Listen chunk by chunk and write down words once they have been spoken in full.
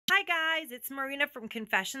Hi guys, it's Marina from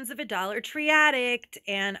Confessions of a Dollar Tree Addict,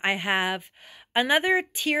 and I have another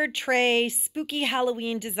tiered tray spooky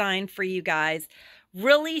Halloween design for you guys.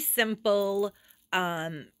 Really simple,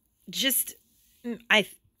 um, just mm, I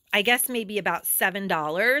I guess maybe about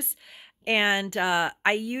 $7. And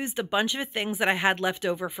I used a bunch of things that I had left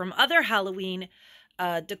over from other Halloween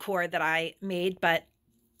decor that I made, but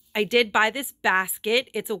I did buy this basket.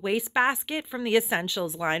 It's a waste basket from the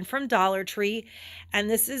Essentials line from Dollar Tree. And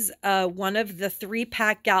this is one of the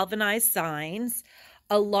 3-pack galvanized signs,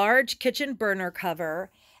 a large kitchen burner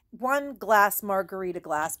cover, one glass margarita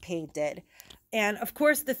glass painted. And of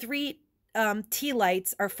course, the three tea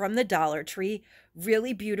lights are from the Dollar Tree.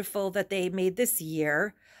 Really beautiful that they made this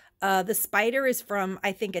year. The spider is from,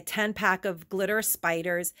 I think, a 10-pack of glitter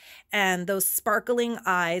spiders. And those sparkling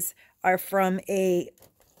eyes are from a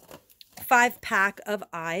 5-pack of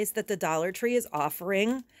eyes that the Dollar Tree is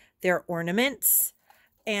offering. They're ornaments.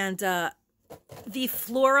 And the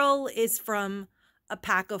floral is from a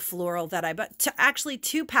pack of floral that I bought. Actually,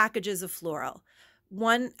 2 packages of floral.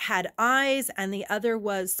 One had eyes and the other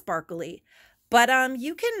was sparkly. But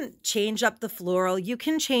you can change up the floral. You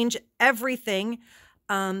can change everything.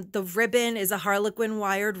 The ribbon is a Harlequin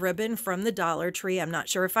wired ribbon from the Dollar Tree. I'm not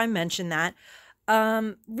sure if I mentioned that.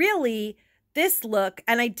 Really, this look,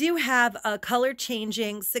 and I do have a color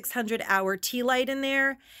changing 600-hour tea light in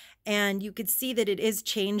there, and you could see that it is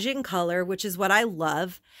changing color, which is what I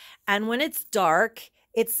love. And when it's dark,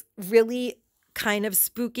 it's really kind of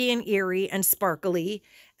spooky and eerie and sparkly,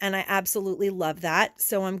 and I absolutely love that.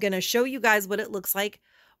 So I'm going to show you guys what it looks like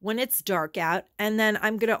when it's dark out, and then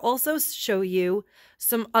I'm going to also show you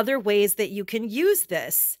some other ways that you can use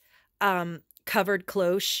this covered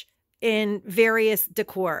cloche in various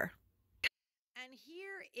decor. And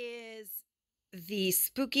here is the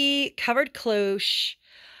spooky covered cloche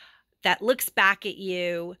that looks back at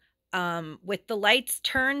you with the lights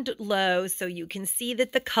turned low so you can see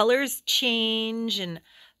that the colors change and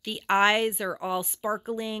the eyes are all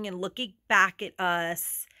sparkling and looking back at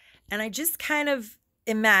us. And I just kind of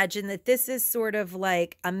imagine that this is sort of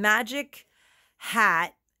like a magic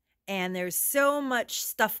hat, and there's so much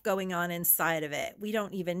stuff going on inside of it. We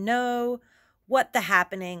don't even know what the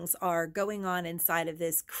happenings are going on inside of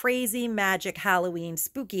this crazy magic Halloween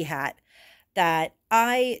spooky hat that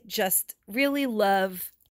I just really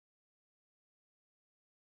love.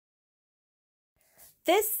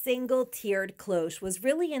 This single tiered cloche was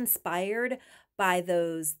really inspired by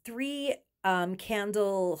those 3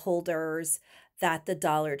 candle holders that the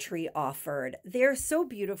Dollar Tree offered. They're so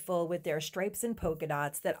beautiful with their stripes and polka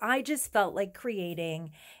dots that I just felt like creating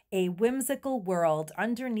a whimsical world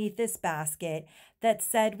underneath this basket that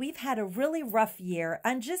said, we've had a really rough year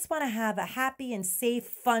and just want to have a happy and safe,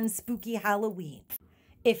 fun, spooky Halloween.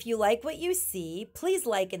 If you like what you see, please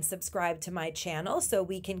like and subscribe to my channel so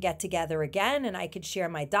we can get together again and I can share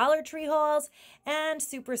my Dollar Tree hauls and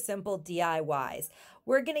super simple DIYs.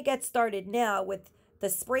 We're going to get started now with the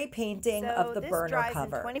spray painting of the burner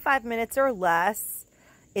cover. In 25 minutes or less.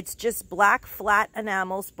 It's just black flat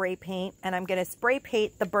enamel spray paint, and I'm going to spray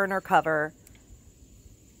paint the burner cover,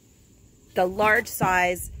 the large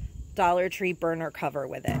size Dollar Tree burner cover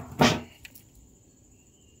with it.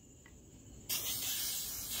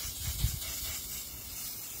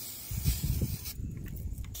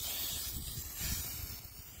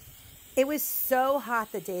 It was so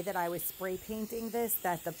hot the day that I was spray painting this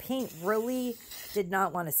that the paint really did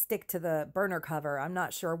not want to stick to the burner cover. I'm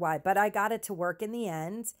not sure why, but I got it to work in the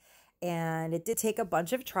end, and it did take a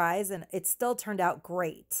bunch of tries, and it still turned out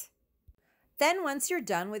great. Then once you're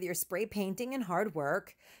done with your spray painting and hard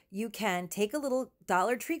work, you can take a little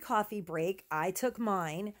Dollar Tree coffee break. I took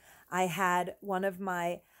mine. I had one of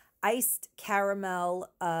my iced caramel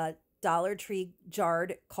Dollar Tree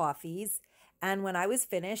jarred coffees. And when I was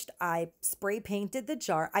finished, I spray painted the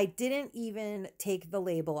jar. I didn't even take the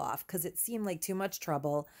label off because it seemed like too much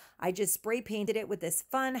trouble. I just spray painted it with this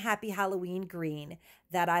fun, happy Halloween green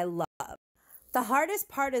that I love. The hardest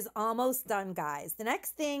part is almost done, guys. The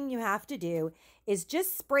next thing you have to do is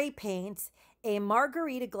just spray paint a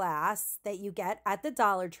margarita glass that you get at the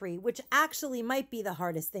Dollar Tree, which actually might be the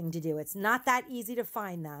hardest thing to do. It's not that easy to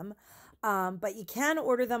find them, but you can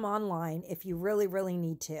order them online if you really, really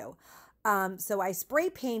need to. So I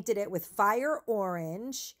spray painted it with fire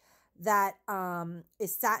orange that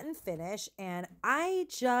is satin finish, and I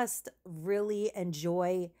just really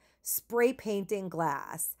enjoy spray painting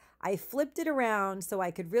glass. I flipped it around so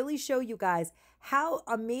I could really show you guys how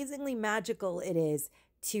amazingly magical it is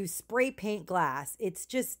to spray paint glass. It's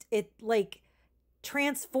just, it like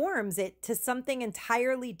transforms it to something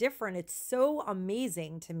entirely different. It's so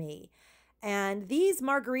amazing to me. And these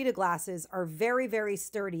margarita glasses are very, very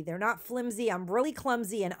sturdy. They're not flimsy. I'm really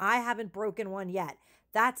clumsy and I haven't broken one yet.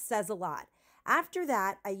 That says a lot. After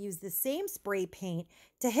that, I use the same spray paint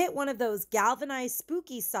to hit one of those galvanized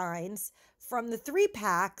spooky signs from the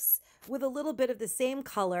 3-packs with a little bit of the same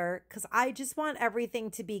color because I just want everything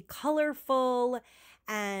to be colorful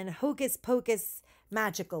and hocus pocus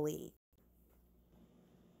magically.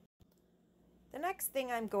 The next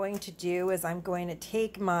thing I'm going to do is I'm going to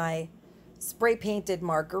take my spray painted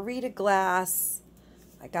margarita glass.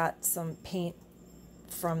 I got some paint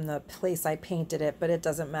from the place I painted it, but it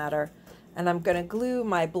doesn't matter. And I'm going to glue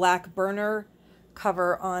my black burner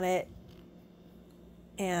cover on it.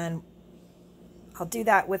 And I'll do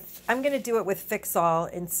that with, I'm going to do it with Fix-All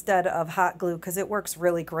instead of hot glue because it works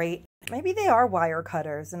really great. Maybe they are wire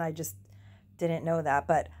cutters and I just didn't know that,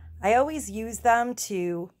 but I always use them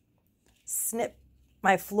to snip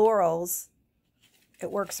my florals. It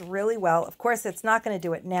works really well. Of course, it's not going to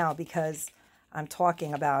do it now because I'm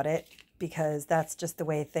talking about it, because that's just the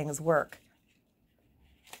way things work.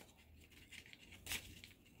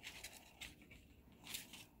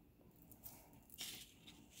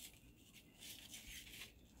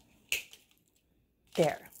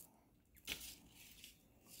 There.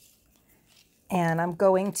 And I'm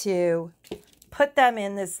going to put them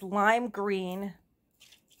in this lime green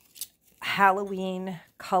Halloween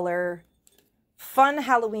color. Fun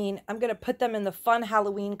Halloween. I'm going to put them in the fun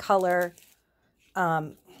Halloween color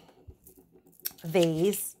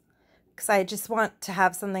vase because I just want to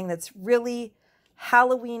have something that's really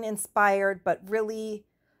Halloween inspired, but really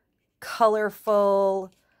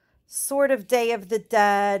colorful, sort of Day of the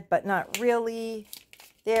Dead, but not really.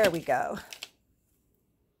 There we go.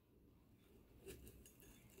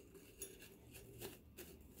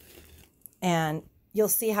 And you'll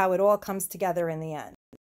see how it all comes together in the end.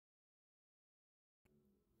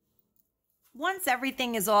 Once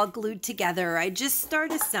everything is all glued together, I just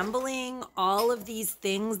start assembling all of these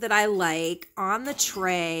things that I like on the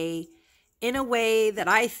tray in a way that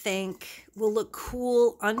I think will look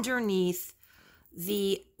cool underneath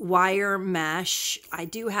the wire mesh. I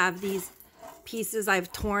do have these pieces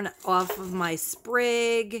I've torn off of my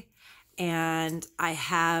sprig, and I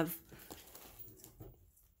have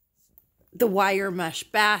the wire mesh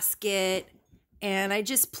basket, and I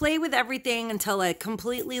just play with everything until I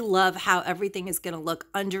completely love how everything is going to look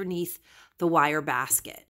underneath the wire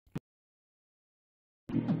basket.